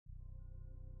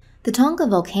The Tonga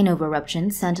Volcano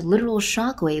Eruption sent literal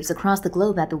shockwaves across the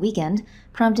globe at the weekend,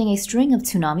 prompting a string of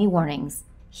tsunami warnings.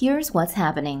 Here's what's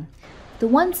happening. The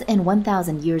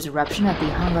once-in-1,000 years eruption of the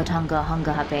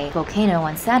HUNGA-TONGA-HUNGA-HA'APAI volcano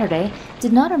on Saturday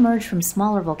did not emerge from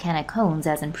smaller volcanic cones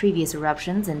as in previous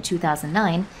eruptions in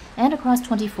 2009 and across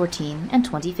 2014 and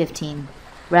 2015.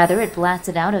 Rather, it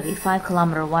blasted out of a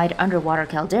 5-kilometer-wide underwater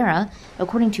caldera,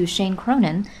 according to Shane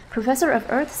Cronin, professor of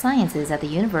earth sciences at the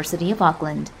University of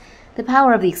Auckland. The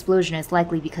power of the explosion is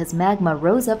likely because magma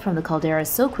rose up from the caldera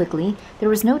so quickly there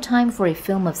was no time for a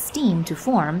film of steam to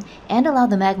form and allow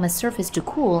the magma's surface to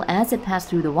cool as it passed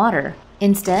through the water.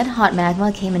 Instead, hot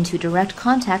magma came into direct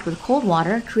contact with cold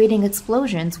water, creating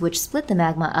explosions which split the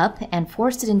magma up and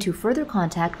forced it into further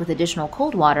contact with additional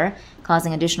cold water,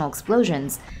 causing additional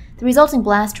explosions. The resulting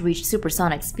blast reached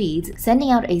supersonic speeds, sending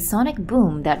out a sonic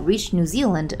boom that reached New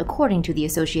Zealand, according to the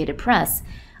Associated Press.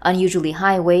 Unusually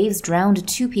high waves drowned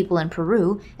 2 people in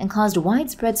Peru and caused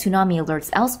widespread tsunami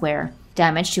alerts elsewhere.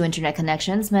 Damage to internet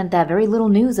connections meant that very little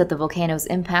news of the volcano's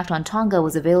impact on Tonga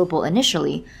was available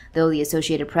initially, though the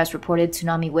Associated Press reported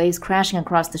tsunami waves crashing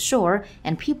across the shore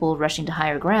and people rushing to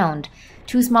higher ground.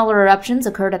 2 smaller eruptions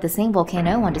occurred at the same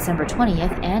volcano on December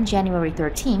 20th and January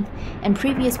 13th, and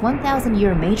previous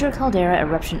 1,000-year major caldera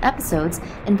eruption episodes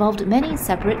involved many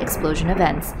separate explosion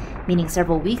events, meaning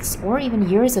several weeks or even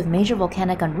years of major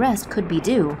volcanic unrest could be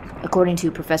due, according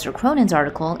to Professor Cronin's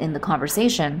article in The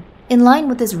Conversation. In line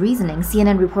with this reasoning,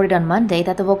 CNN reported on Monday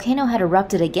that the volcano had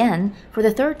erupted again for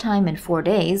the 3rd time in 4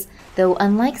 days, though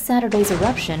unlike Saturday's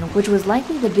eruption, which was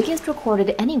likely the biggest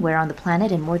recorded anywhere on the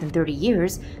planet in more than 30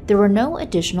 years, there were no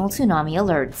additional tsunami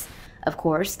alerts. Of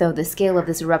course, though the scale of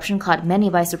this eruption caught many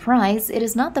by surprise, it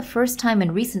is not the first time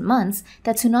in recent months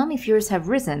that tsunami fears have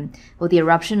risen, with the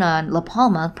eruption on La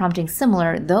Palma prompting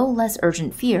similar, though less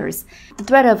urgent fears. The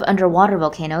threat of underwater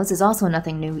volcanoes is also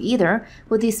nothing new either,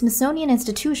 with the Smithsonian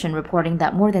Institution reporting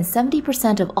that more than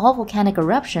 70% of all volcanic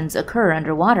eruptions occur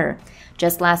underwater.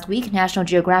 Just last week, National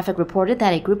Geographic reported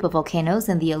that a group of volcanoes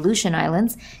in the Aleutian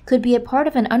Islands could be a part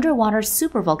of an underwater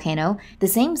supervolcano the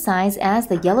same size as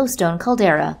the Yellowstone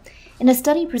caldera. In a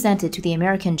study presented to the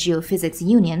American Geophysics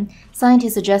Union,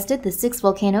 scientists suggested the 6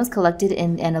 volcanoes collected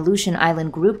in an Aleutian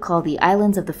island group called the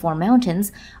Islands of the Four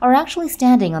Mountains are actually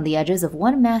standing on the edges of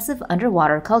one massive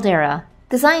underwater caldera.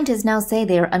 The scientists now say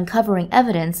they are uncovering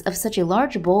evidence of such a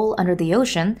large bowl under the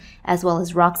ocean, as well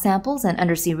as rock samples and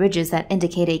undersea ridges that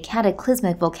indicate a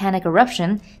cataclysmic volcanic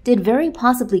eruption did very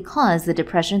possibly cause the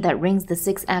depression that rings the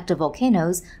 6 active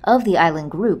volcanoes of the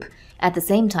island group. At the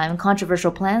same time,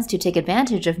 controversial plans to take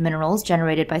advantage of minerals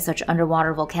generated by such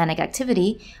underwater volcanic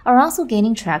activity are also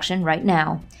gaining traction right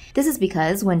now. This is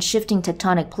because when shifting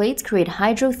tectonic plates create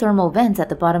hydrothermal vents at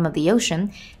the bottom of the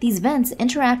ocean, these vents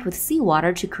interact with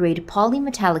seawater to create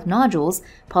polymetallic nodules,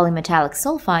 polymetallic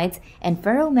sulfides, and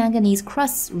ferromanganese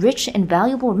crusts rich in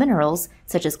valuable minerals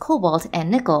such as cobalt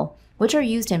and nickel, which are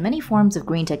used in many forms of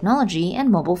green technology and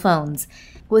mobile phones.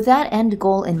 With that end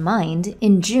goal in mind,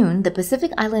 in June, the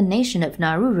Pacific island nation of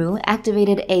Nauru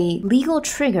activated a legal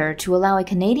trigger to allow a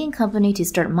Canadian company to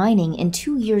start mining in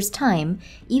 2 years' time,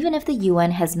 even if the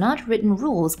UN has not written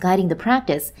rules guiding the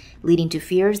practice, leading to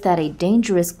fears that a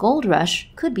dangerous gold rush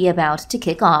could be about to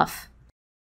kick off.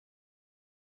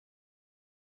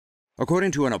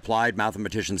 According to an applied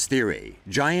mathematician's theory,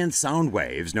 giant sound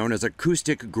waves known as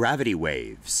acoustic gravity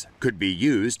waves could be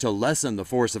used to lessen the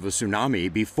force of a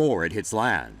tsunami before it hits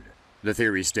land. The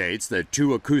theory states that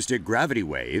 2 acoustic gravity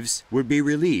waves would be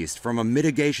released from a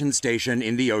mitigation station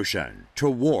in the ocean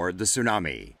to ward the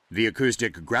tsunami. The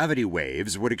acoustic gravity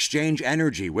waves would exchange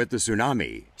energy with the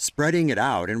tsunami, spreading it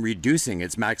out and reducing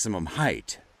its maximum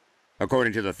height.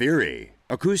 According to the theory,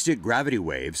 acoustic gravity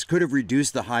waves could have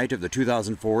reduced the height of the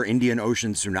 2004 Indian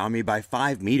Ocean tsunami by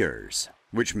 5 meters,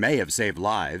 which may have saved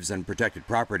lives and protected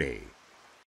property.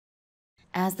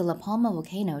 As the La Palma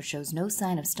volcano shows no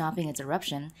sign of stopping its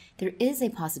eruption, there is a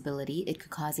possibility it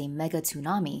could cause a mega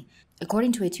tsunami,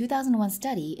 according to a 2001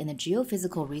 study in the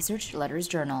Geophysical Research Letters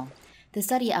Journal. The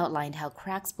study outlined how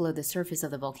cracks below the surface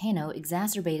of the volcano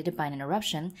exacerbated by an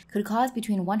eruption could cause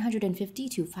between 150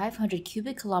 to 500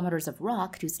 cubic kilometers of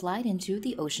rock to slide into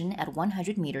the ocean at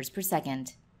 100 meters per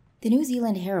second. The New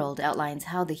Zealand Herald outlines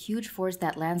how the huge force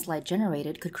that landslide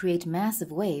generated could create massive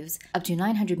waves up to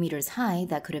 900 meters high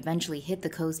that could eventually hit the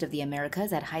coast of the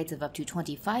Americas at heights of up to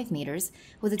 25 meters,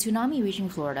 with a tsunami reaching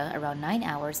Florida around 9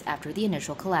 hours after the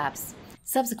initial collapse.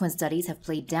 Subsequent studies have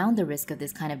played down the risk of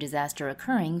this kind of disaster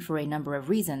occurring for a number of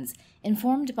reasons,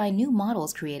 informed by new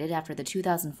models created after the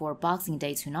 2004 Boxing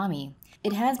Day tsunami.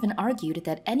 It has been argued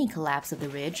that any collapse of the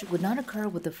ridge would not occur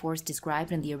with the force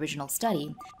described in the original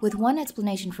study, with one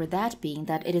explanation for that being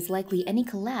that it is likely any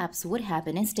collapse would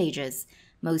happen in stages.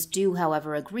 Most do,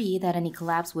 however, agree that any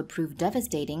collapse would prove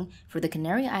devastating for the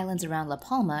Canary Islands around La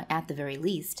Palma at the very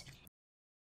least.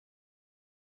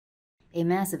 A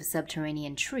massive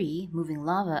subterranean tree moving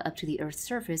lava up to the Earth's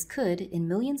surface could, in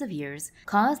millions of years,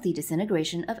 cause the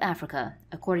disintegration of Africa,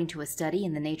 according to a study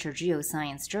in the Nature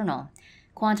Geoscience journal.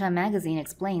 Quanta magazine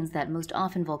explains that most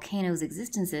often volcanoes'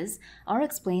 existences are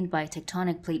explained by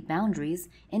tectonic plate boundaries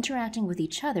interacting with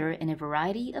each other in a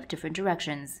variety of different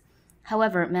directions.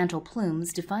 However, mantle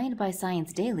plumes, defined by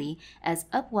Science Daily as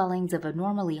upwellings of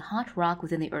abnormally hot rock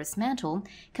within the Earth's mantle,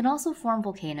 can also form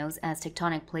volcanoes as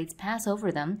tectonic plates pass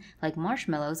over them like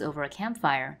marshmallows over a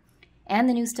campfire. And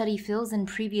the new study fills in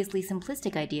previously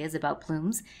simplistic ideas about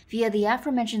plumes via the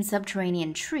aforementioned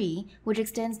subterranean tree, which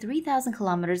extends 3,000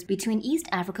 kilometers between East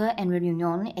Africa and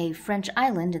Réunion, a French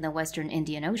island in the western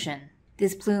Indian Ocean.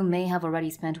 This plume may have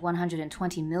already spent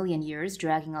 120 million years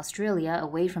dragging Australia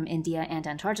away from India and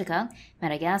Antarctica,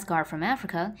 Madagascar from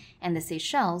Africa, and the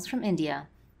Seychelles from India.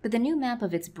 But the new map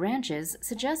of its branches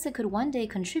suggests it could one day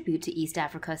contribute to East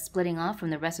Africa splitting off from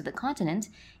the rest of the continent,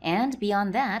 and,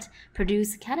 beyond that,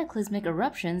 produce cataclysmic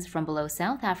eruptions from below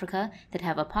South Africa that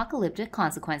have apocalyptic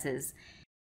consequences.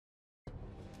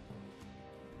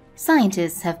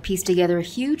 Scientists have pieced together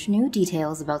huge new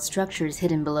details about structures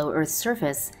hidden below Earth's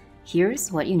surface.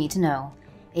 Here's what you need to know.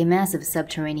 A massive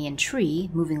subterranean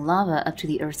tree moving lava up to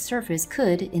the Earth's surface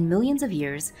could, in millions of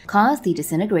years, cause the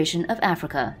disintegration of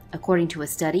Africa, according to a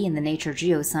study in the Nature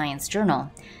Geoscience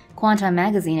journal. Quanta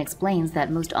magazine explains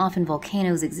that most often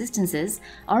volcanoes' existences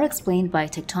are explained by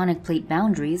tectonic plate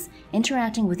boundaries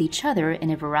interacting with each other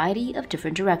in a variety of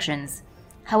different directions.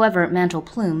 However, mantle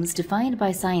plumes, defined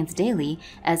by Science Daily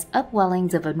as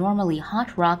upwellings of abnormally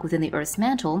hot rock within the Earth's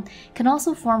mantle, can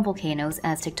also form volcanoes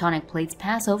as tectonic plates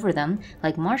pass over them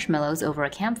like marshmallows over a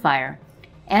campfire.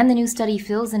 And the new study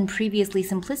fills in previously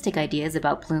simplistic ideas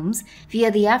about plumes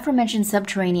via the aforementioned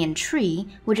subterranean tree,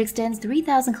 which extends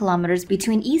 3,000 kilometers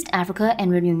between East Africa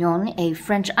and Réunion, a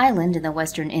French island in the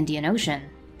western Indian Ocean.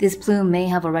 This plume may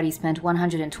have already spent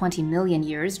 120 million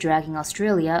years dragging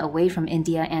Australia away from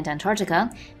India and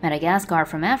Antarctica, Madagascar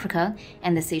from Africa,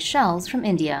 and the Seychelles from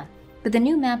India. But the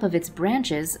new map of its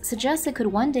branches suggests it could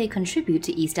one day contribute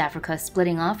to East Africa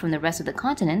splitting off from the rest of the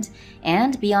continent,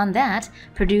 and, beyond that,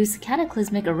 produce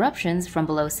cataclysmic eruptions from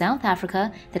below South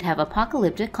Africa that have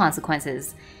apocalyptic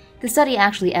consequences. The study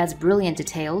actually adds brilliant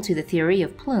detail to the theory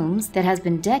of plumes that has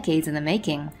been decades in the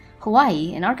making.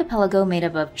 Hawaii, an archipelago made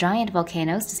up of giant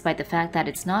volcanoes despite the fact that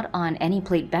it's not on any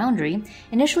plate boundary,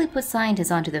 initially put scientists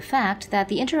onto the fact that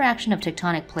the interaction of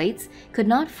tectonic plates could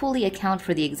not fully account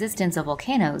for the existence of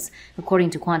volcanoes, according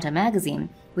to Quanta magazine,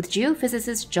 with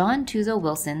geophysicist John Tuzo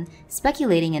Wilson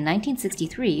speculating in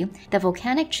 1963 that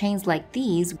volcanic chains like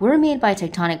these were made by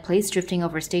tectonic plates drifting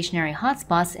over stationary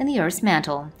hotspots in the Earth's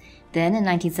mantle. Then, in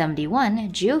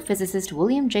 1971, geophysicist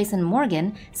William Jason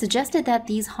Morgan suggested that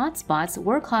these hotspots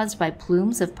were caused by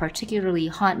plumes of particularly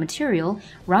hot material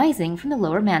rising from the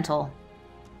lower mantle.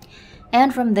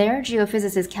 And from there,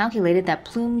 geophysicists calculated that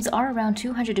plumes are around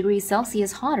 200 degrees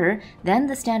Celsius hotter than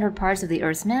the standard parts of the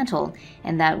Earth's mantle,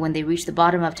 and that when they reach the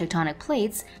bottom of tectonic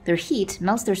plates, their heat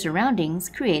melts their surroundings,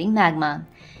 creating magma.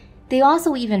 They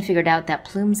also even figured out that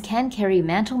plumes can carry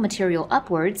mantle material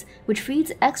upwards, which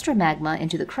feeds extra magma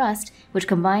into the crust, which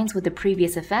combines with the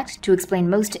previous effect to explain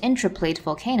most intraplate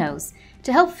volcanoes.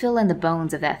 To help fill in the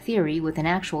bones of that theory with an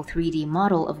actual 3D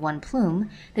model of one plume,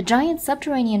 the giant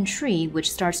subterranean tree,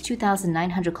 which starts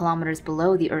 2,900 kilometers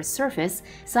below the Earth's surface,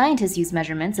 scientists use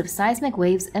measurements of seismic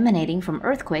waves emanating from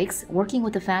earthquakes, working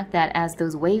with the fact that as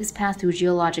those waves pass through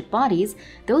geologic bodies,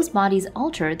 those bodies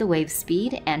alter the wave's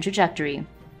speed and trajectory.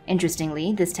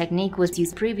 Interestingly, this technique was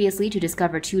used previously to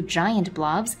discover two giant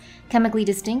blobs, chemically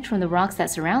distinct from the rocks that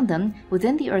surround them,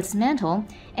 within the Earth's mantle,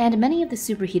 and many of the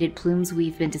superheated plumes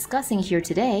we've been discussing here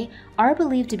today are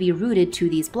believed to be rooted to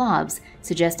these blobs,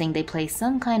 suggesting they play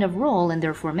some kind of role in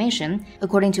their formation,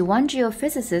 according to one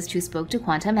geophysicist who spoke to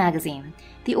Quanta magazine.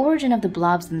 The origin of the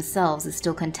blobs themselves is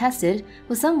still contested,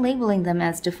 with some labeling them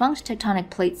as defunct tectonic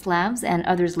plate slabs and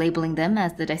others labeling them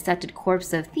as the dissected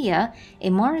corpse of Theia, a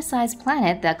Mars-sized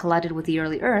planet that collided with the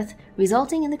early Earth,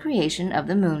 resulting in the creation of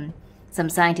the Moon. Some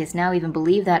scientists now even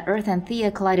believe that Earth and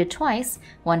Theia collided twice,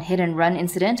 one hit-and-run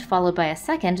incident followed by a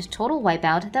second total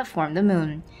wipeout that formed the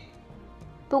Moon.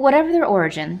 But whatever their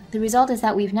origin, the result is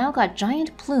that we've now got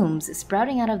giant plumes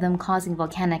sprouting out of them causing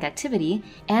volcanic activity,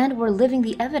 and we're living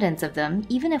the evidence of them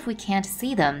even if we can't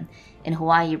see them. In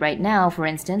Hawaii right now, for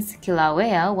instance,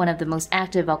 Kilauea, one of the most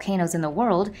active volcanoes in the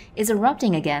world, is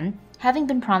erupting again, having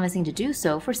been promising to do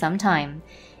so for some time.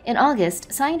 In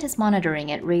August, scientists monitoring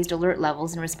it raised alert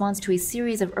levels in response to a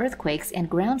series of earthquakes and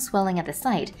ground swelling at the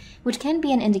site, which can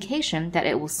be an indication that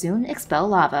it will soon expel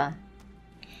lava.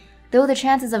 Though the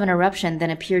chances of an eruption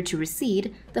then appeared to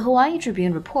recede, the Hawaii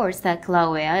Tribune reports that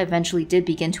Kilauea eventually did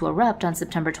begin to erupt on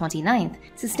September 29th,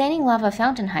 sustaining lava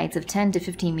fountain heights of 10 to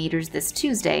 15 meters this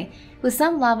Tuesday, with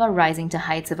some lava rising to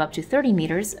heights of up to 30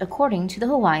 meters, according to the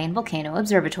Hawaiian Volcano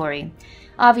Observatory.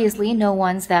 Obviously, no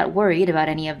one's that worried about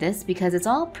any of this because it's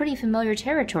all pretty familiar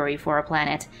territory for our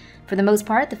planet. For the most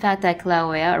part, the fact that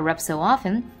Kilauea erupts so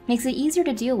often makes it easier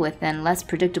to deal with than less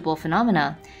predictable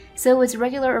phenomena. So its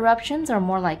regular eruptions are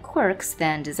more like quirks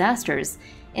than disasters.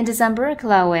 In December,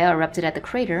 Kilauea erupted at the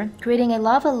crater, creating a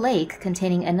lava lake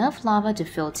containing enough lava to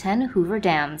fill 10 Hoover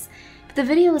dams. But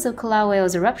the videos of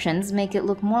Kilauea's eruptions make it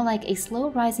look more like a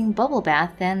slow-rising bubble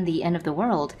bath than the end of the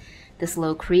world. The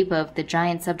slow creep of the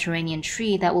giant subterranean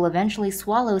tree that will eventually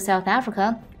swallow South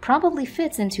Africa probably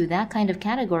fits into that kind of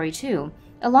category too,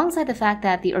 alongside the fact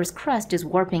that the Earth's crust is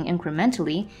warping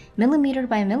incrementally, millimeter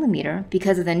by millimeter,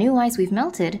 because of the new ice we've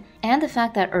melted, and the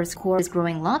fact that Earth's core is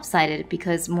growing lopsided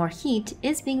because more heat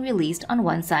is being released on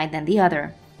one side than the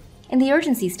other. In the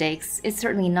urgency stakes, it's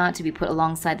certainly not to be put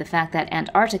alongside the fact that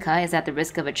Antarctica is at the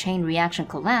risk of a chain reaction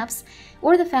collapse,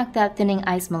 or the fact that thinning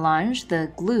ice melange,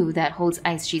 the glue that holds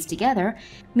ice sheets together,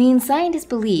 means scientists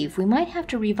believe we might have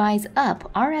to revise up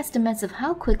our estimates of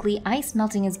how quickly ice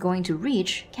melting is going to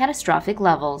reach catastrophic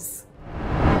levels.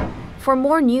 For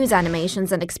more news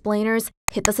animations and explainers,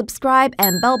 hit the subscribe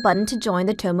and bell button to join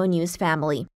the TomoNews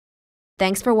family.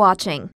 Thanks for watching.